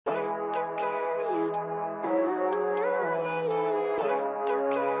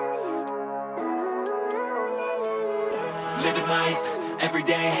life, every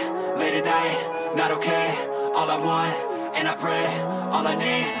day, late at night, not okay. All I want, and I pray, all I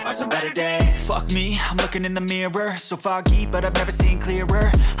need are some better days. Fuck me, I'm looking in the mirror, so foggy, but I've never seen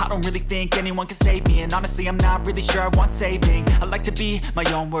clearer. I don't really think anyone can save me, and honestly I'm not really sure I want saving. I like to be my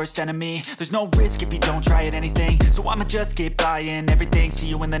own worst enemy. There's no risk if you don't try at anything, so I'ma just keep buying everything. See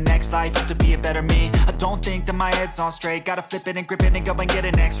you in the next life, have to be a better me. I don't think that my head's on straight, gotta flip it and grip it and go and get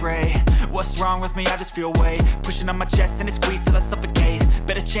an x-ray. What's wrong with me? I just feel weight pushing on my chest and it squeezes till I suffocate.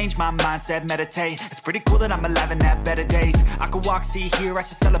 Better change my mindset, meditate. It's pretty cool that I'm alive and have better days. I could walk, see, hear, I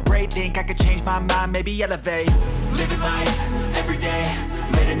should celebrate. Think I could change my mind, maybe elevate. Living life, every day,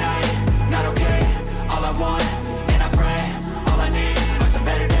 late at night, not okay. All I want, and I pray, all I need are some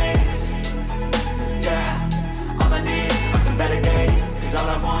better days. Yeah, all I need are some better days. Cause all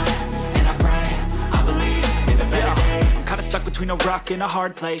I want, and I pray, I believe in the better days. I'm kinda stuck between a rock and a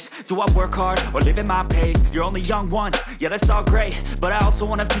hard place. Do I work hard or live at my pace? You're only young once, yeah that's all great, but I also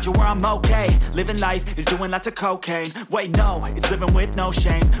want a future where I'm okay. Living life is doing lots of cocaine. Wait no, it's living with no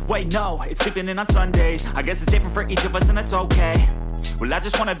shame. Wait no, it's sleeping in on Sundays. I guess it's different for each of us and that's okay. Well I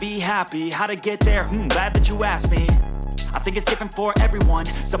just wanna be happy, how to get there? Glad that you asked me. I think it's different for everyone.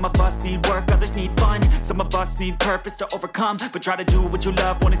 Some of us need work, others need fun. Some of us need purpose to overcome. But try to do what you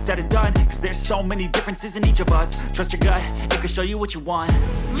love when it's said and done. Cause there's so many differences in each of us. Trust your gut, it can show you what you want.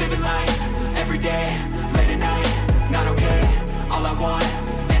 Living life, every day, late at night, not okay. All I want,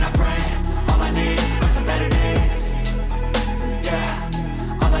 and I pray, all I need are some better days.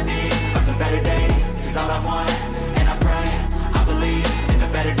 Yeah, all I need are some better days. Cause all I want, and I pray, I believe in the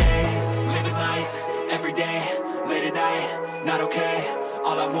better days. Living life, every day, late at night, not okay.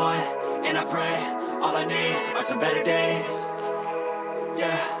 All I want, and I pray, all I need are some better days.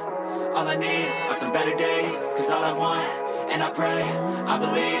 Yeah, all I need are some better days. Cause all I want, and I pray, I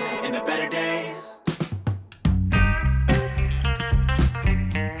believe in the better days.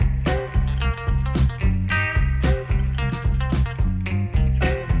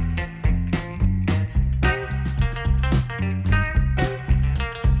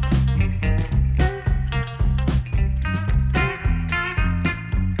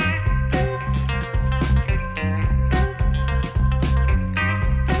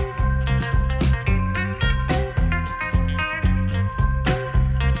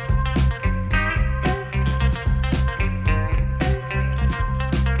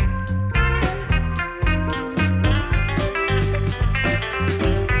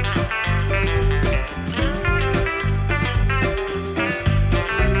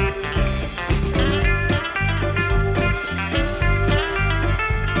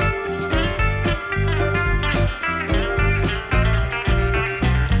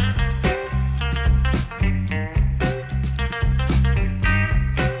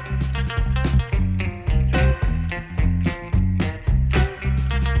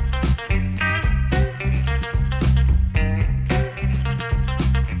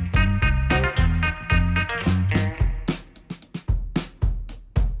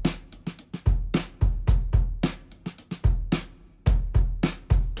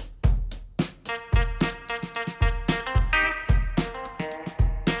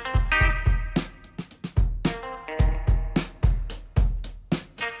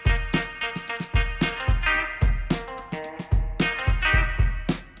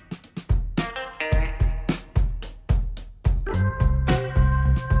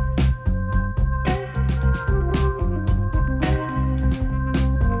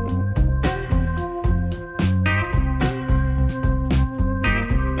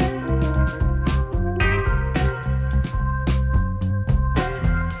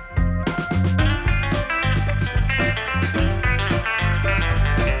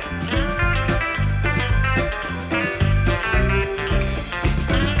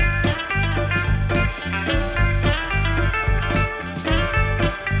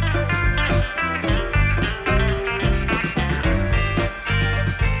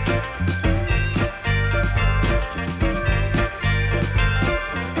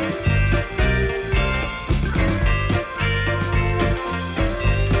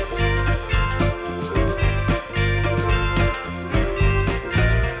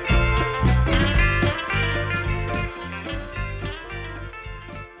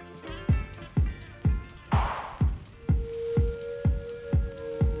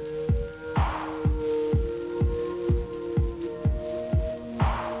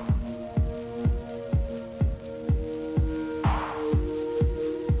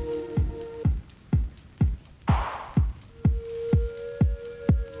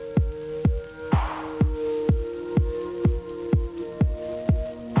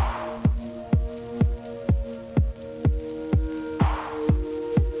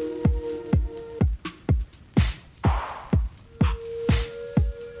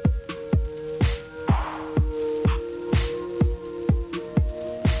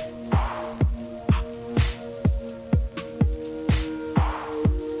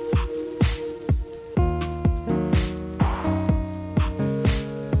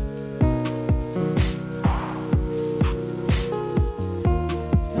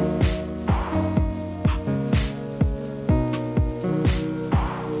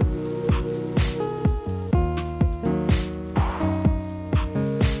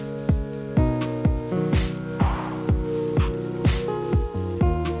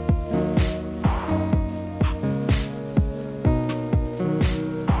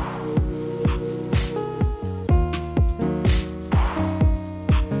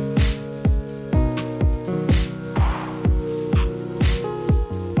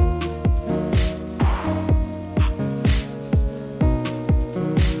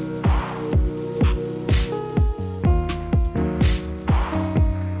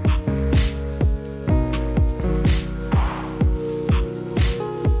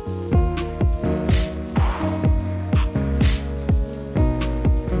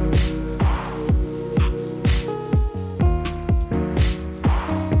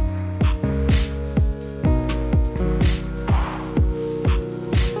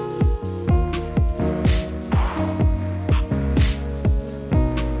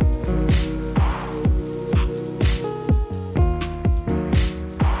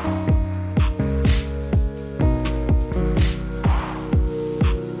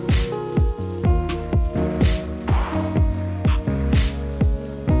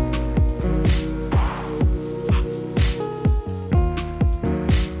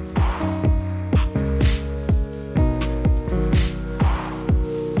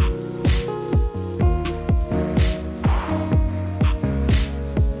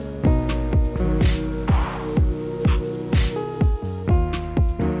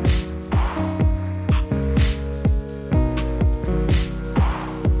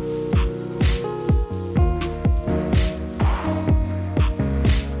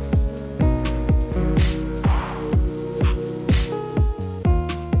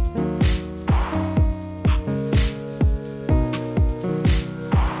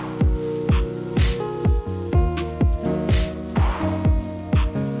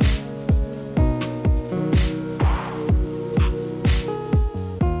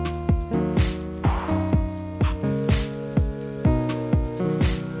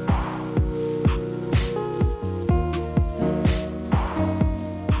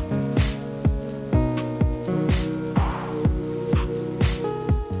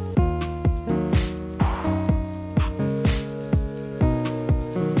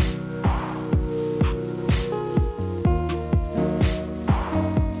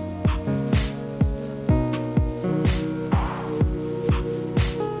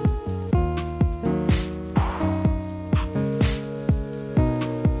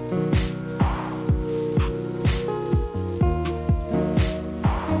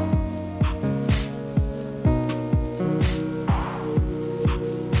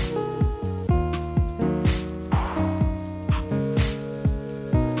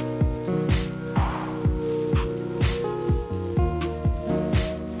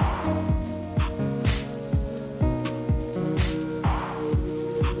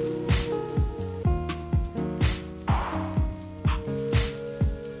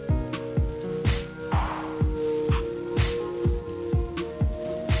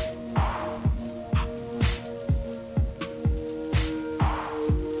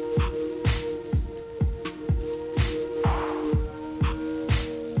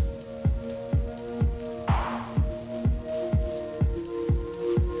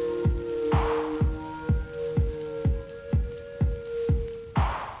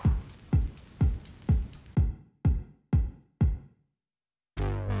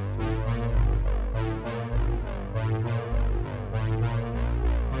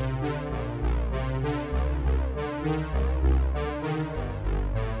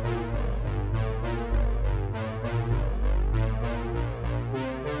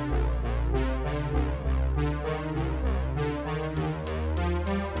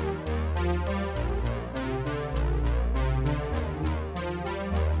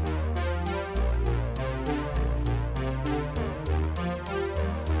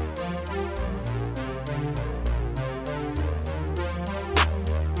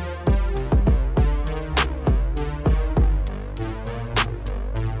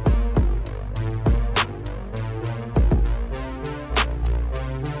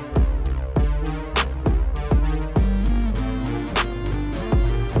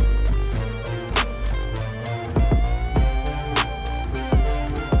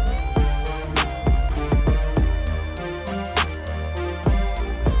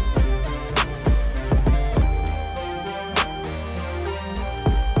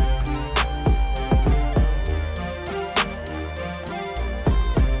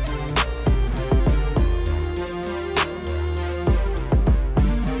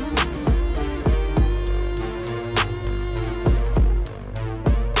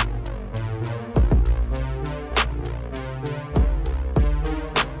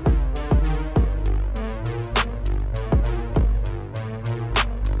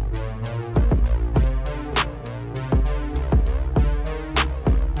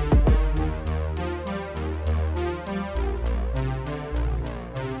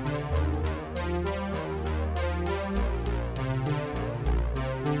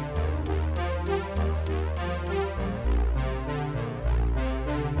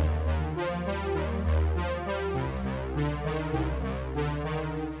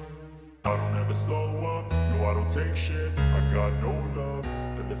 never slow up, no I don't take shit. I got no love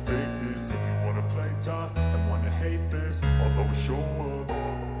for the fakeness. If you wanna play tough and wanna hate this, I'll always show up.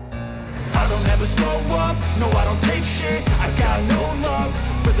 I don't ever slow up, no I don't take shit. I got no love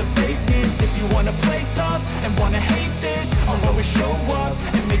for the fakeness. If you wanna play tough and wanna hate this, I'll always show up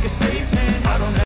and make a statement. I don't